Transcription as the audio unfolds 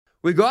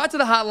We go out to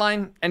the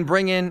hotline and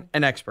bring in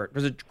an expert.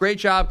 Does a great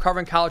job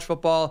covering college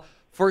football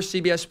for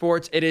CBS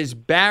Sports. It is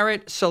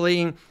Barrett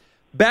Sallee.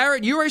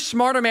 Barrett, you're a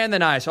smarter man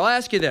than I, so I'll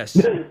ask you this.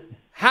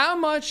 How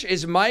much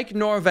is Mike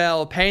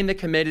Norvell paying the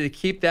committee to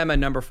keep them at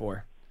number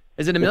 4?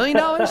 Is it $1 million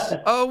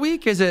a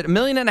week? Is it $1.5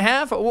 million?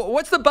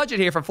 What's the budget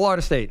here for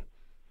Florida State?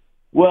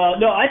 Well,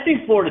 no, I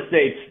think Florida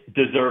State's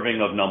deserving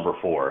of number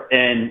 4.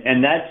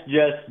 And that's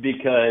just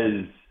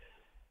because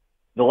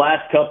the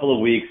last couple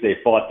of weeks they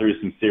fought through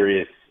some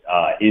serious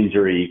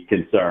injury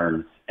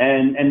concerns,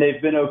 and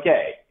they've been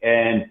okay.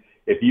 And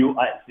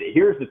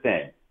here's the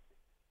thing.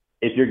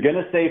 If you're going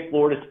to say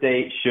Florida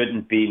State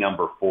shouldn't be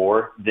number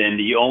 4, then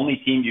the only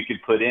team you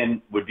could put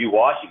in would be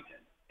Washington.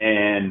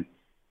 And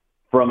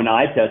from an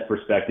eye test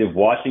perspective,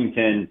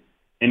 Washington,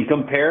 in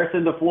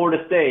comparison to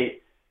Florida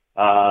State,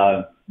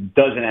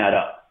 doesn't add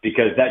up,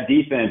 because that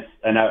defense,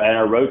 and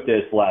I wrote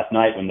this last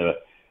night when the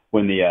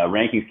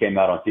rankings came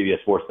out on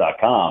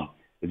CBSSports.com,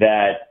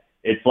 that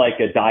it's like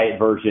a diet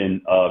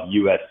version of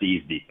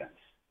USC's defense,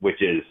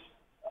 which is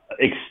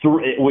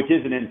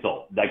an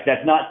insult. Like,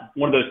 that's not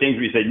one of those things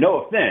where you say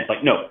no offense.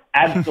 Like, no,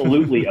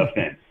 absolutely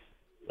offense.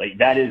 Like,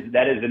 that is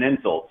an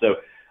insult. So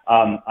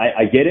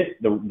I get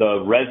it.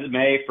 The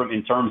resume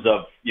in terms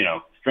of,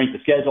 strength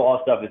of schedule,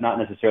 all stuff is not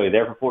necessarily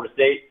there for Florida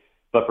State,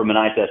 but from an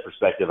eye test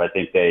perspective, I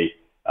think they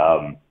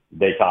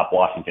top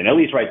Washington, at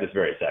least right this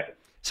very second.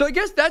 So I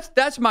guess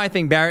that's my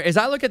thing, Barrett, is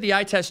I look at the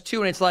eye test too,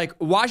 and it's like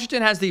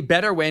Washington has the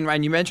better win, right?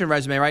 And you mentioned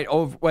resume, right?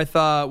 With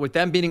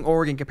them beating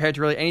Oregon compared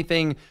to really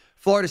anything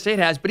Florida State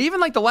has. But even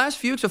like the last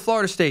few weeks of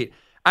Florida State,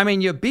 I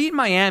mean, you beat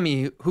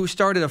Miami, who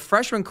started a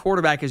freshman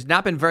quarterback, has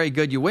not been very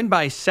good. You win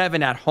by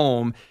 7 at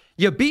home.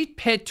 You beat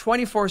Pitt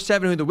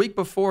 24-7, who the week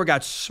before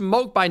got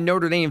smoked by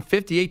Notre Dame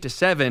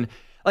 58-7.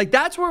 Like,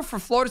 that's where for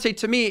Florida State,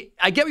 to me,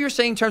 I get what you're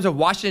saying in terms of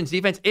Washington's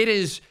defense. It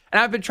is,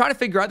 and I've been trying to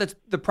figure out that's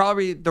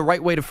probably the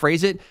right way to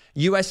phrase it,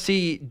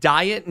 USC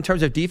diet in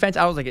terms of defense.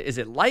 I was like, is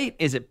it light?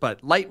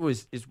 But light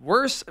is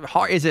worse?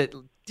 Is it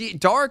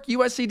dark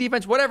USC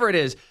defense? Whatever it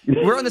is,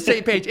 we're on the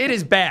same page. It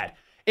is bad.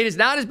 It is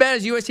not as bad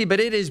as USC,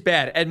 but it is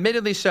bad,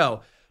 admittedly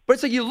so. But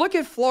it's like you look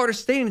at Florida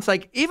State, and it's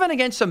like even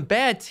against some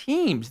bad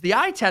teams, the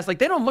eye test, like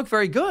they don't look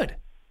very good.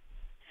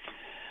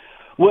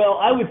 Well,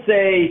 I would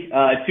say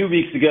 2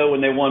 weeks ago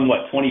when they won,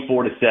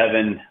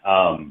 24-7,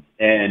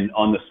 and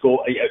on the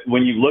score,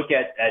 when you look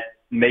at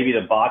maybe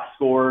the box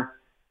score,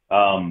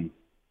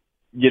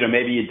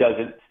 maybe it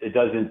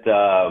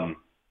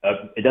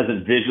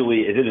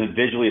isn't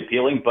visually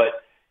appealing,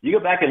 but you go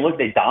back and look,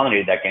 they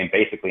dominated that game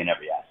basically in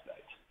every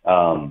aspect.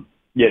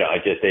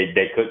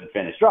 They couldn't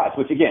finish drives,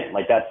 which again,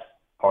 like that's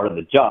part of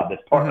the job.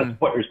 That's part of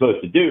what you're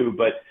supposed to do.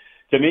 But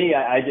to me,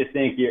 I just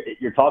think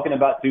you're talking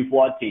about two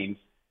flawed teams.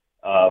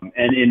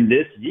 And in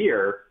this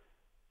year,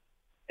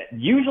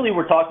 usually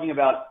we're talking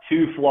about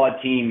two flawed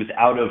teams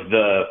out of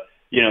the,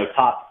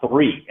 top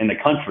 3 in the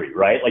country,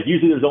 right? Like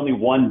usually there's only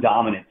one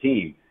dominant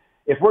team.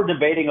 If we're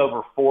debating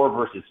over 4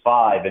 versus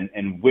 5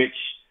 and which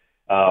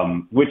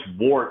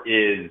Wart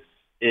is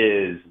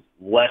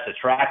less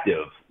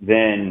attractive,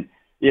 then,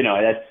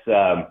 that's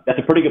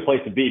a pretty good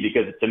place to be,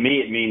 because to me,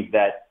 it means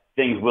that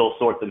things will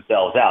sort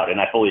themselves out. And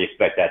I fully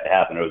expect that to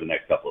happen over the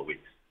next couple of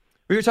weeks.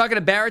 We were talking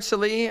to Barrett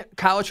Sallee,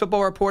 college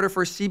football reporter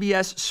for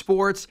CBS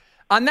Sports.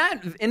 In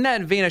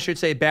that vein, I should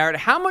say, Barrett,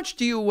 how much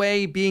do you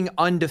weigh being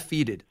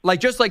undefeated?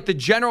 Just the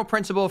general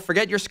principle,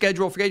 forget your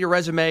schedule, forget your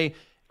resume.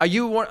 Are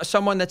you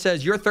someone that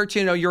says you're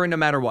 13-0, you're in no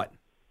matter what?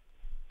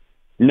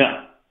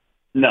 No,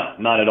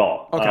 not at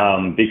all.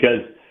 Okay.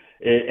 Because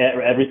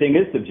everything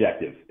is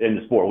subjective in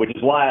the sport, which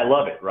is why I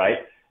love it, right?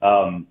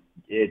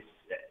 It's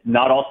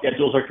not all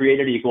schedules are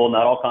created equal.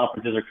 Not all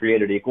conferences are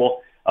created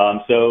equal.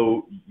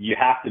 So you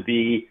have to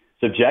be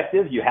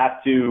subjective. You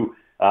have to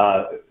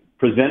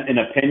present an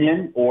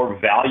opinion or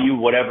value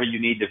whatever you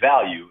need to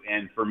value.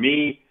 And for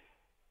me,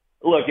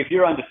 look, if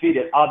you're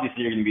undefeated,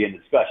 obviously you're going to be in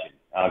discussion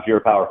if you're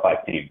a Power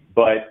 5 team.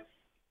 But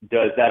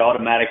does that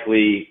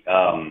automatically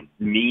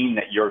mean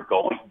that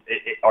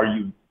are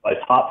you a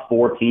top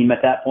 4 team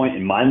at that point?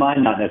 In my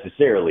mind, not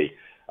necessarily.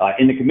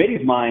 In the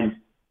committee's mind,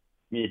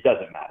 it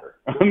doesn't matter.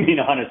 I mean,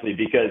 honestly,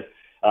 because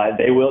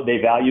they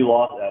value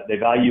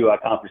a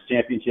conference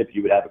championship.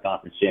 You would have a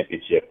conference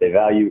championship. They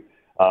value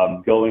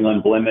going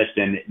unblemished,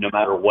 and no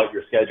matter what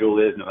your schedule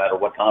is, no matter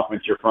what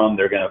conference you're from,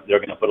 they're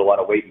gonna put a lot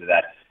of weight into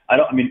that.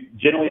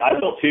 Generally I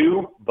will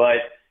too, but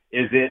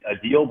is it a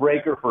deal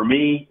breaker for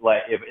me?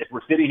 Like if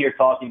we're sitting here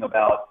talking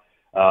about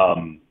a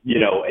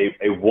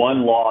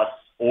 1-loss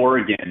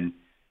Oregon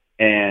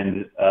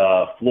and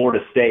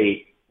Florida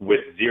State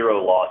with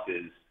 0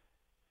 losses,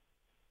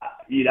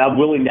 I'm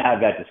willing to have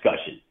that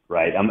discussion,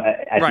 right? I'm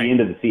at the end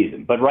of the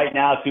season. But right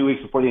now, 2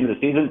 weeks before the end of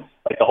the season,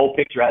 the whole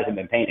picture hasn't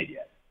been painted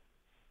yet.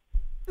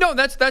 No,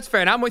 that's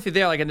fair. And I'm with you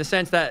there, in the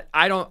sense that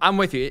I'm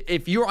with you.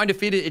 If you're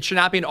undefeated, it should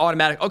not be an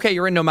automatic, okay,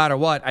 you're in no matter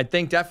what. I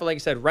think definitely,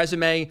 like I said,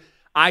 resume,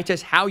 eye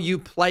test, how you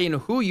play and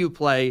who you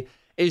play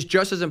is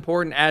just as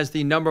important as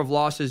the number of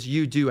losses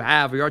you do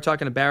have. We are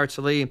talking to Barrett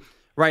Sallee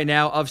right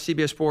now of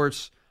CBS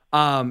Sports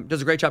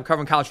does a great job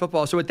covering college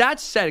football. So with that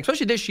said,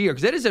 especially this year,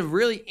 because it is a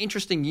really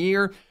interesting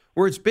year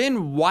where it's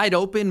been wide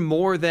open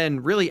more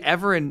than really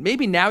ever. And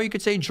maybe now you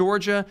could say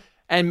Georgia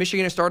and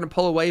Michigan are starting to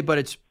pull away,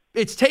 but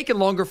it's taken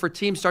longer for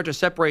teams to start to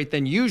separate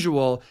than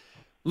usual.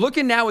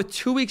 Looking now with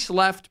 2 weeks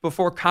left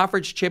before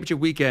conference championship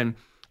weekend,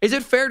 is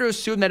it fair to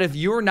assume that if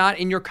you're not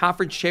in your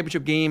conference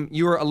championship game,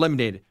 you are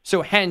eliminated?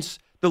 So hence,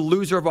 the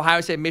loser of Ohio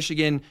State,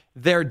 Michigan,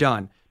 they're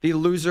done. The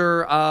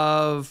loser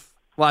of,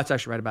 well, that's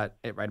actually right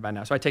about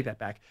now, so I take that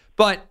back.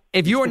 But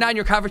if you are not in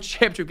your conference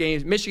championship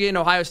games, Michigan,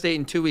 Ohio State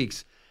in 2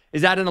 weeks,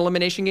 is that an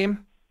elimination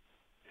game?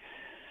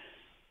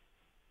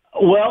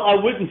 Well, I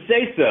wouldn't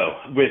say so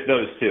with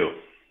those two,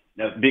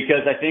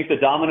 because I think the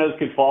dominoes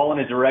could fall in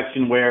a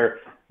direction where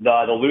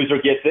the loser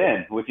gets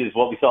in, which is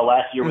what we saw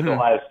last year with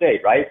Ohio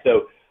State, right?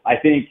 So I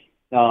think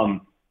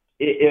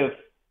if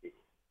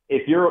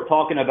you're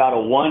talking about a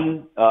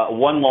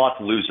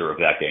one-loss loser of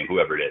that game,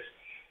 whoever it is,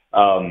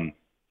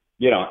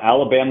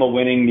 Alabama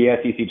winning the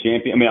SEC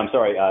champion.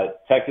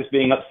 Texas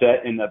being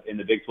upset in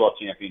the Big 12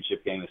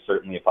 championship game is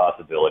certainly a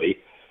possibility.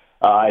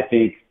 I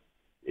think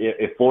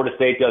if Florida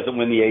State doesn't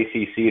win the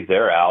ACC,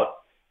 they're out,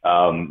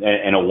 and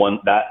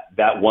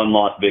that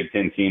one-loss Big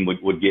Ten team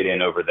would get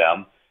in over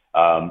them.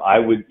 I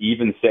would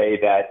even say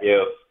that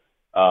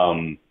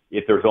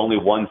if there's only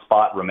one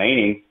spot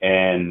remaining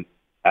and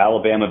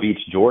Alabama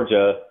beats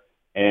Georgia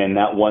and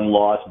that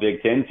one-loss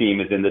Big Ten team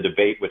is in the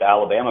debate with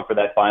Alabama for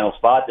that final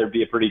spot, there'd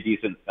be a pretty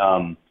decent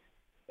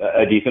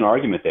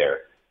argument there.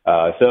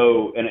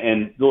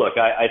 And look,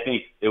 I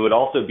think it would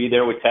also be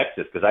there with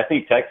Texas, because I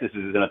think Texas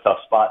is in a tough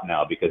spot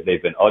now because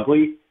they've been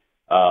ugly.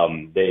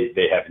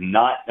 They've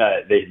not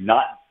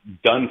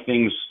done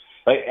things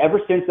like ever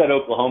since that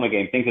Oklahoma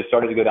game. Things have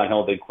started to go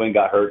downhill. Then Quinn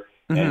got hurt,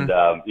 and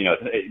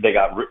they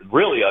got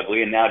really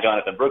ugly. And now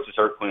Jonathan Brooks is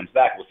hurt. Quinn's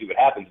back. We'll see what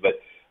happens. But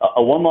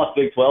a one-loss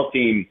Big 12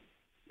 team,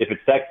 if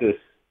it's Texas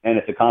and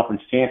it's a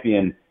conference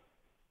champion,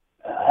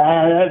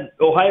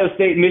 Ohio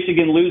State,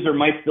 Michigan loser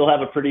might still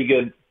have a pretty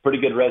good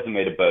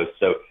resume to boast.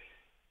 So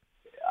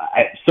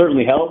it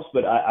certainly helps,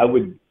 but I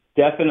would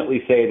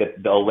definitely say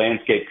that the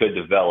landscape could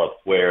develop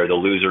where the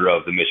loser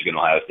of the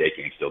Michigan-Ohio State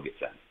game still gets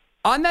in.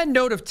 On that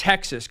note of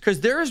Texas,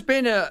 because there has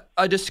been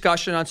a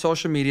discussion on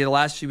social media the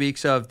last few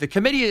weeks of the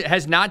committee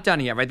has not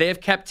done it yet, right? They have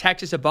kept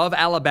Texas above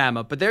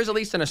Alabama, but there's at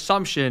least an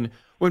assumption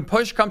when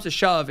push comes to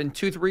shove in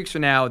 2-3 weeks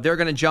from now, they're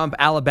going to jump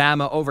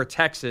Alabama over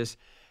Texas.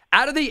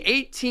 Out of the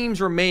 8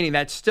 teams remaining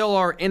that still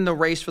are in the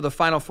race for the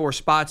Final Four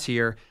spots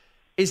here,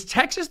 is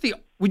Texas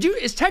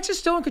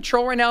still in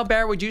control right now,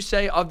 Barrett, would you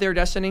say, of their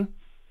destiny?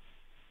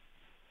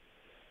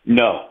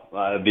 No,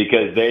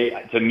 because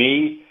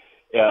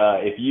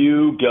if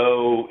you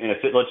go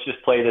let's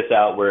just play this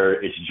out where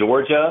it's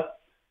Georgia,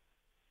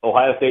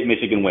 Ohio State,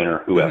 Michigan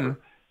winner, whoever,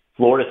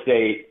 Florida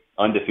State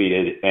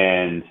undefeated,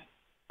 and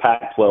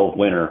Pac-12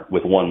 winner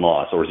with 1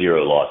 loss or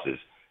 0 losses,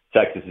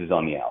 Texas is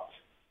on the outs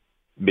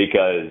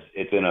because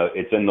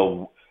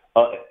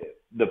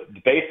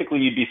basically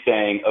you'd be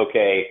saying,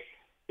 okay,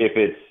 if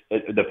it's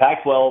the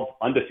Pac-12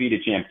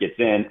 undefeated champ gets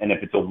in, and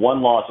if it's a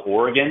 1-loss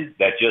Oregon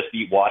that just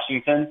beat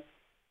Washington,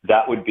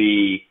 that would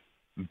be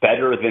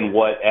better than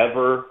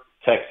whatever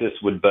Texas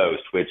would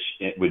boast, which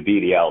it would be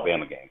the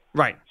Alabama game.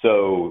 Right.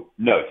 So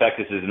no,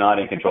 Texas is not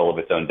in control of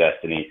its own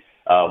destiny,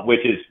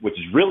 which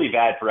is really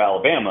bad for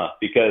Alabama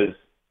because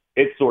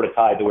it's sort of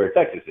tied to where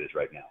Texas is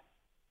right now.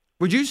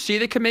 Would you see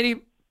the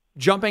committee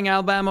jumping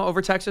Alabama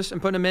over Texas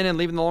and putting them in and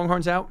leaving the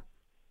Longhorns out?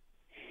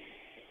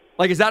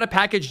 Like, is that a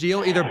package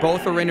deal? Either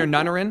both are in or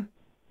none are in?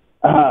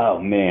 Oh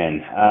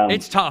man,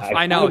 it's tough.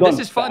 I know this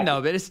is fun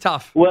though, but it's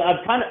tough. Well,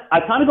 I've kind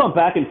of gone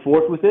back and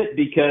forth with it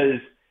because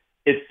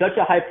it's such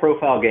a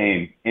high-profile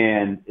game,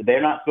 and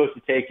they're not supposed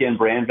to take in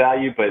brand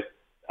value. But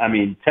I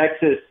mean,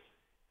 Texas,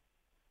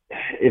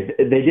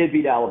 they did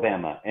beat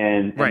Alabama,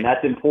 and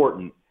that's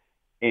important.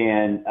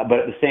 But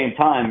at the same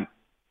time,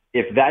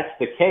 if that's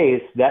the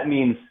case, that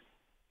means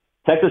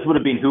Texas would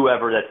have been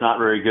whoever that's not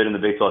very good in the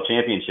Big 12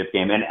 championship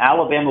game, and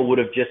Alabama would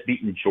have just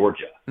beaten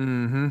Georgia.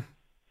 Mm-hmm.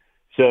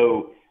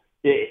 So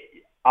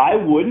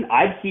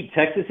I'd keep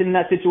Texas in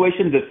that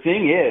situation. The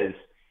thing is,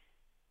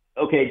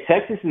 okay,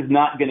 Texas is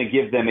not going to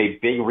give them a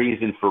big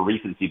reason for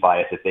recency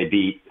bias if they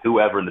beat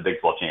whoever in the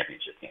Big 12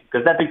 championship game,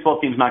 because that Big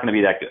 12 team is not going to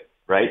be that good,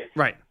 right?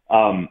 Right.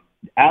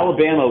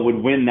 Alabama would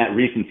win that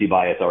recency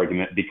bias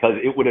argument because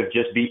it would have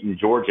just beaten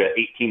Georgia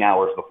 18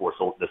 hours before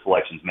the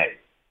selection's made.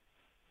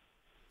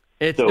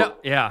 It's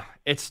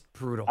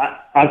brutal.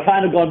 I'm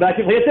kind of going back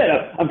and like I said,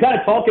 I'm kind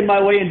of talking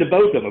my way into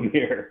both of them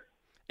here.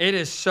 It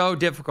is so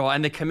difficult,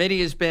 and the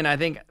committee has been, I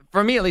think,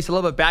 for me at least, a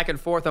little bit back and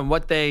forth on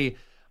what they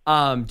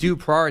do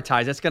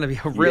prioritize. That's going to be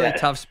a really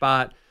tough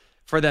spot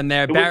for them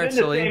there. Barrett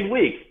Sallee. The same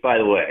week, by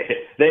the way.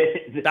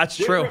 That's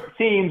true.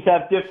 Teams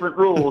have different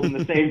rules in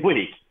the same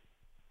week.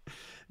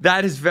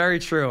 That is very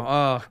true.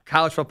 Oh,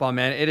 college football,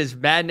 man. It is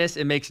madness.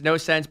 It makes no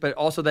sense, but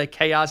also that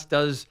chaos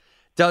does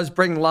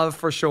bring love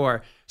for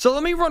sure. So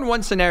let me run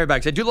one scenario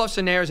back, because I do love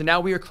scenarios, and now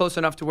we are close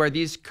enough to where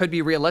these could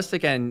be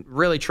realistic and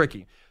really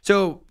tricky.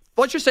 So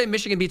let's just say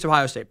Michigan beats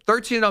Ohio State.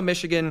 13-0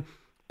 Michigan,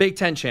 Big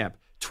Ten champ.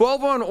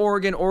 12-1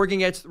 Oregon. Oregon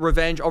gets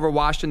revenge over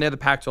Washington. They're the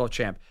Pac-12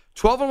 champ.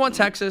 12-1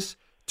 Texas.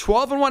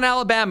 12-1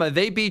 Alabama.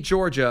 They beat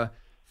Georgia.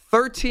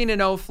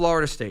 13-0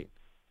 Florida State.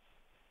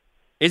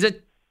 Is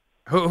it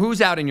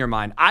who's out in your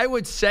mind? I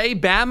would say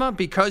Bama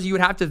because you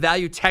would have to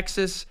value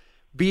Texas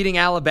beating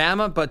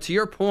Alabama. But to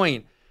your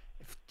point,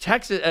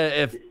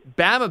 if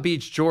Bama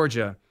beats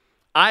Georgia,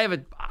 I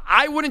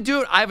wouldn't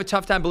do it. I have a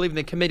tough time believing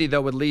the committee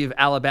though would leave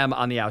Alabama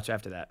on the outs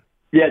after that.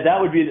 Yeah,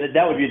 that would be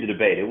the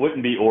debate. It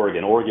wouldn't be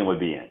Oregon. Oregon would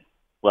be in.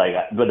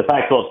 But the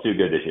Pac-12 is too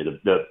good this year.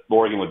 The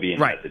Oregon would be in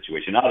that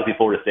situation. Obviously,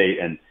 Florida State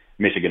and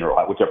Michigan or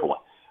Ohio, whichever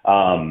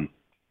one.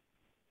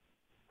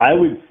 I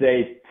would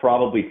say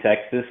probably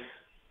Texas.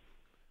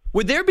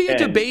 Would there be a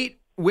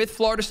debate with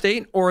Florida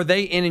State, or are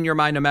they in your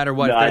mind no matter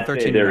what? No, I'd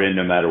say they're in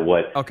no matter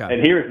what. Okay.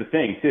 And here's the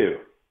thing, too.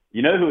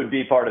 You know who would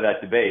be part of that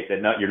debate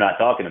that you're not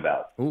talking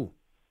about? Ooh.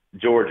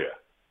 Georgia.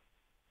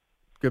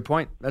 Good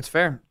point. That's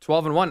fair.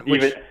 12-1.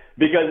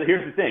 Because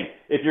here's the thing.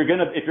 If you're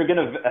gonna,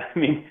 I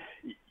mean,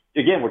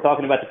 again, we're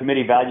talking about the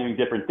committee valuing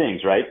different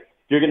things, right?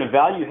 If you're going to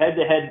value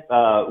head-to-head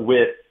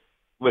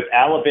with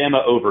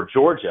Alabama over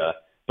Georgia,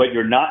 but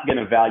you're not going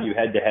to value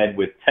head-to-head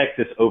with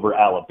Texas over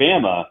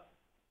Alabama,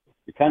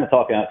 you're kind of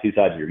talking out two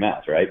sides of your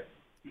mouth, right?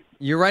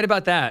 You're right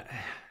about that.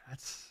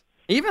 That's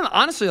even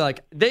honestly,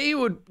 like they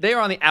are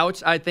on the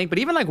outs, I think. But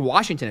even like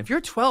Washington, if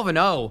you're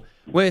 12-0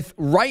 with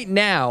right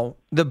now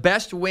the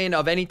best win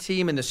of any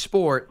team in the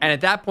sport, and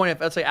at that point,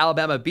 if let's say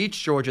Alabama beats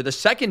Georgia, the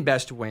second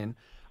best win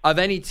of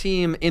any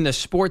team in the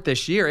sport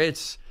this year,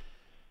 it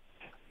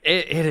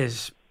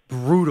is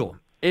brutal.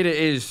 It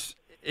is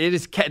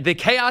the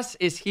chaos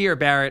is here,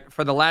 Barrett,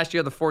 for the last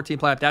year of the 14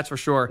 playoff. That's for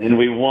sure. And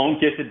we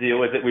won't get to deal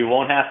with it. We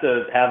won't have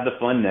to have the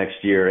fun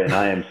next year. And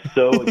I am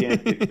so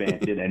against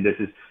expansion. And this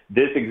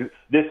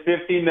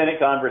 15-minute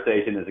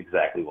conversation is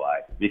exactly why,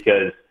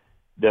 because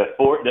the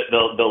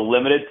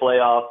limited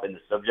playoff and the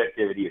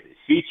subjectivity is a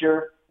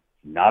feature,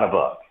 not a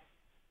bug.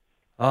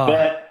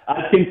 But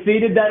I've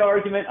conceded that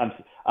argument.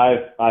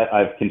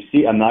 I've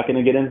conceded. I'm not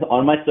going to get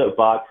on my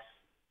soapbox.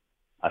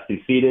 I've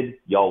conceded.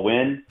 Y'all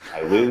win.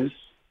 I lose.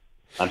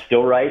 I'm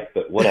still right,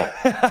 but whatever.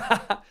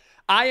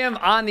 I am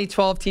on the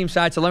 12-team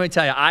side, so let me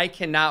tell you, I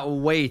cannot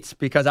wait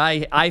because I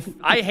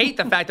hate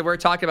the fact that we're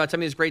talking about some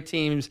of these great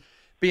teams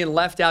being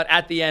left out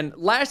at the end.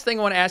 Last thing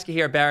I want to ask you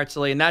here, Barrett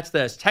Sallee, and that's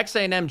this. Texas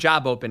A&M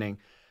job opening.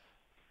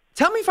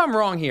 Tell me if I'm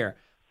wrong here.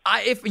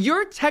 If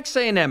you're Texas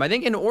A&M, I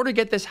think in order to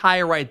get this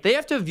hire right, they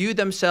have to view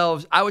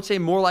themselves, I would say,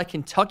 more like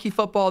Kentucky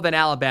football than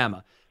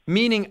Alabama.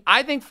 Meaning,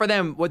 I think for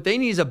them, what they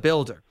need is a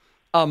builder.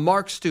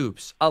 Mark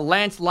Stoops, a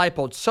Lance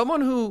Leipold,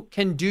 someone who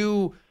can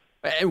do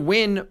and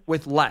win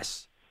with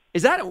less.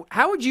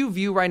 How would you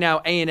view right now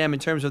A&M in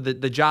terms of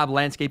the job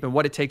landscape and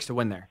what it takes to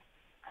win there?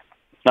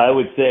 I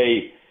would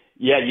say,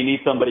 yeah, you need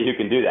somebody who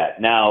can do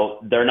that. Now,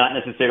 they're not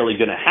necessarily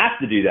going to have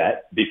to do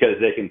that because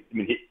they can. I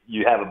mean,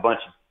 you have a bunch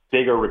of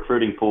bigger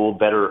recruiting pool,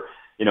 better,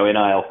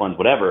 NIL funds,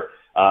 whatever.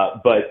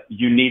 But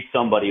you need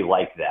somebody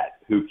like that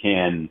who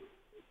can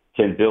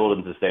build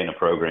and sustain a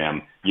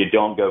program. You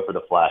don't go for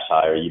the flash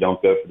hire. You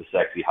don't go for the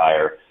sexy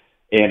hire.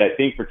 And I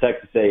think for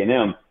Texas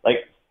A&M,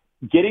 like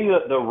getting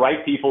the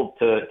right people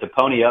to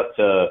pony up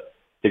to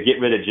get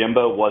rid of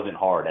Jimbo wasn't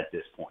hard at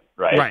this point,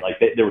 right? Like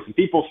there were some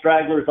people,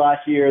 stragglers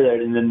last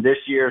year, and then this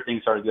year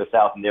things started to go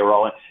south, and they were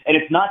all in. And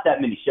it's not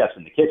that many chefs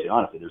in the kitchen,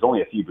 honestly. There's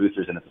only a few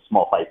boosters, and it's a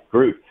small type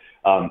group.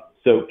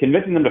 So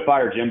convincing them to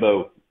fire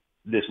Jimbo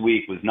this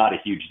week was not a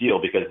huge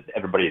deal because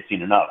everybody had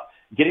seen enough.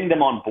 Getting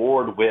them on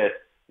board with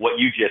what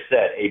you just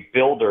said, a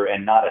builder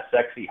and not a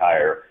sexy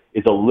hire,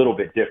 is a little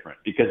bit different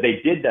because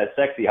they did that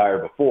sexy hire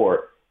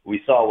before.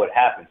 We saw what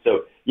happened.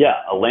 So, yeah,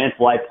 a Lance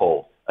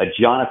Leipold, a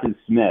Jonathan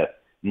Smith,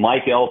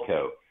 Mike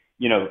Elko,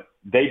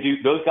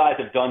 those guys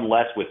have done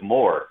less with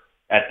more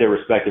at their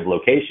respective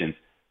locations.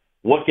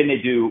 What can they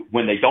do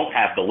when they don't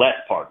have the less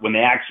part, when they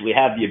actually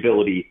have the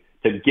ability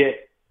to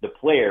get the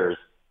players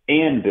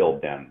and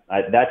build them?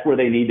 That's where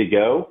they need to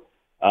go.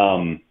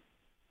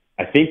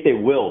 I think they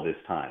will this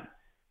time.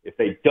 If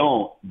they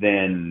don't,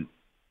 then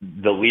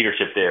the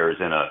leadership there is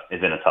in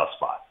a tough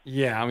spot.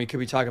 Yeah, could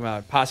be talking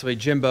about possibly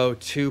Jimbo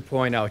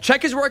 2.0.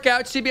 Check his work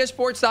out,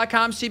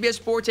 CBSSports.com, CBS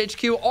Sports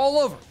HQ, all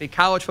over the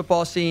college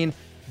football scene.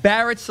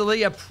 Barrett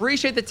Sallee,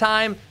 appreciate the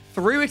time.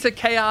 3 weeks of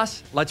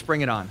chaos. Let's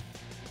bring it on.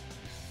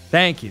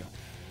 Thank you.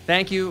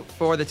 Thank you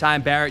for the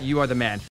time, Barrett. You are the man.